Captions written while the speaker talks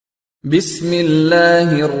بسم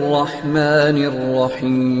الله الرحمن الرحيم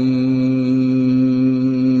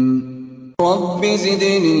رب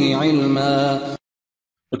زدني علما.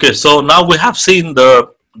 Okay, so now we have seen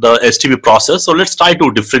the STP process. So let's try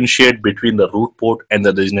to differentiate between the root port and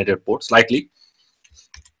the designated port slightly.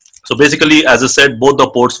 So basically, as I said, both the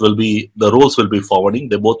ports will be, the roles will be forwarding,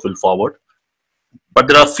 they both will forward. But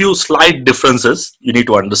there are a few slight differences you need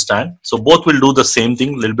to understand. So both will do the same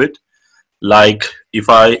thing a little bit. Like if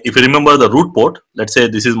you remember the root port, let's say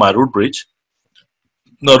this is my root bridge.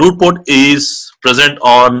 The root port is present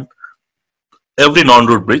on every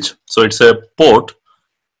non-root bridge. So it's a port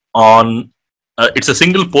on, it's a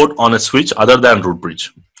single port on a switch other than root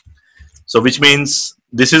bridge. So which means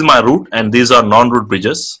this is my root and these are non-root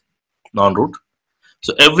bridges, non-root.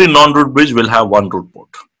 So every non-root bridge will have one root port.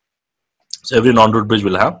 So every non-root bridge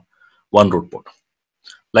will have one root port.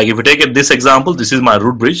 Like if you take this example, this is my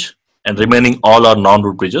root bridge and remaining all are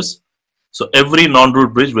non-root bridges. So every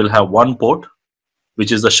non-root bridge will have one port,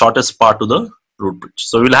 which is the shortest part to the root bridge.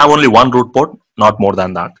 So we'll have only one root port, not more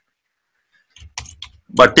than that.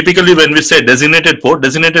 But typically when we say designated port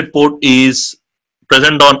is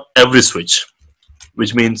present on every switch,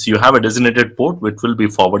 which means you have a designated port which will be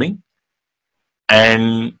forwarding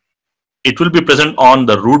and it will be present on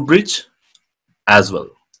the root bridge as well.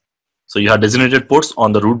 So you have designated ports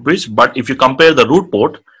on the root bridge, but if you compare the root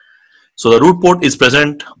port, so the root port is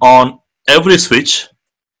present on every switch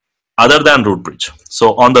other than root bridge.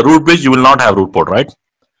 So on the root bridge you will not have root port, right?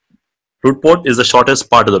 Root port is the shortest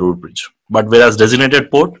part of the root bridge, but whereas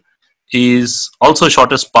designated port is also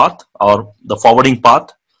shortest path or the forwarding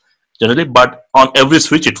path generally, but on every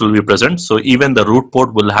switch it will be present. So even the root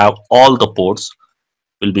port will have all the ports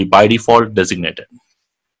will be by default designated.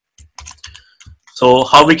 So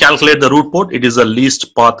how we calculate the root port? It is the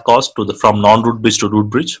least path cost to the from non-root bridge to root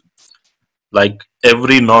bridge. Like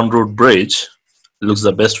every non-root bridge looks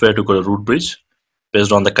the best way to go to root bridge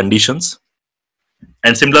based on the conditions.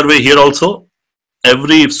 And similar way here also,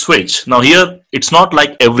 every switch. Now here it's not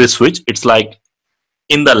like every switch, it's like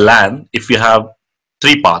in the LAN if you have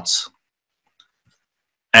 3 paths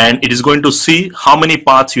and it is going to see how many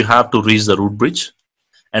paths you have to reach the root bridge,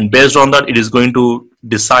 and based on that it is going to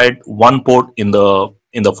decide one port in the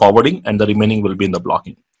forwarding and the remaining will be in the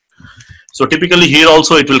blocking. So typically here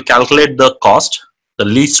also it will calculate the cost, the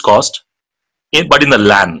least cost, but in the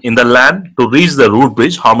LAN to reach the root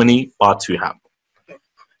bridge how many paths you have.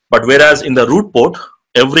 But whereas in the root port,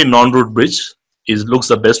 every non-root bridge looks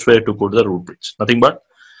the best way to go to the root bridge. Nothing but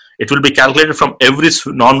it will be calculated from every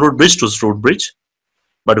non-root bridge to root bridge.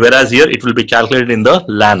 But whereas here it will be calculated in the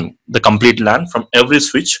LAN, the complete LAN from every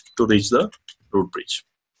switch to reach the root bridge.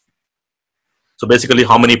 So basically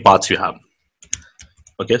how many paths you have.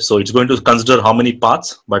 Okay, so it's going to consider how many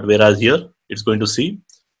paths, but whereas here it's going to see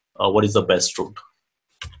what is the best route.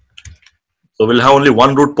 So we'll have only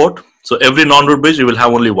one root port. So every non-root bridge you will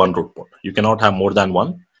have only one root port. You cannot have more than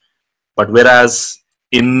one. But whereas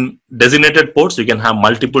in designated ports you can have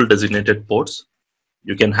multiple designated ports.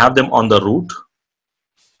 You can have them on the root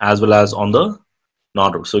as well as on the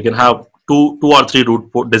non-root. So you can have two or three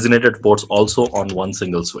designated ports also on one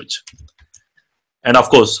single switch. And of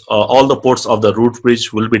course, all the ports of the root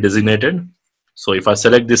bridge will be designated. So if I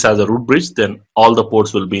select this as a root bridge, then all the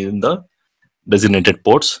ports will be in the designated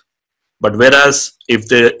ports. But whereas if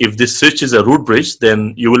this switch is a root bridge,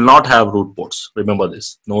 then you will not have root ports. Remember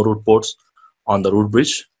this, no root ports on the root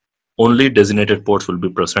bridge. Only designated ports will be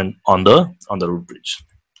present on the root bridge.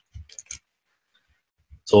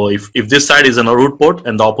 So if this side is a root port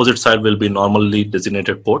and the opposite side will be normally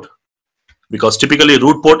designated port, because typically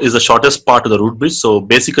root port is the shortest part of the root bridge. So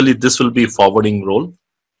basically this will be forwarding role.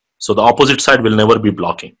 So the opposite side will never be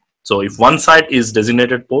blocking. So if one side is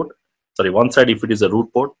designated port, sorry, one side if it is a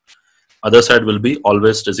root port, other side will be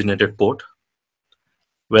always designated port.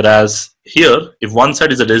 Whereas here, if one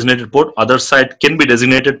side is a designated port, other side can be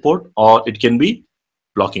designated port or it can be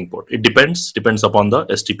blocking port. It depends upon the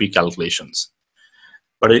STP calculations.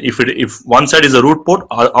 But if one side is a root port,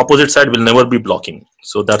 opposite side will never be blocking.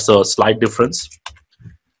 So that's a slight difference.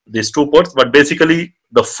 These two ports, but basically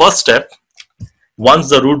the first step, once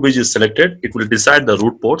the root bridge is selected, it will decide the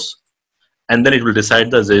root ports and then it will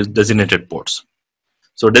decide the designated ports.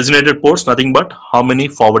 So designated ports, nothing but how many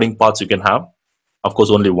forwarding paths you can have. Of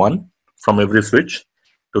course, only one from every switch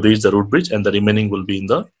to reach the root bridge, and the remaining will be in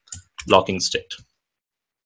the blocking state.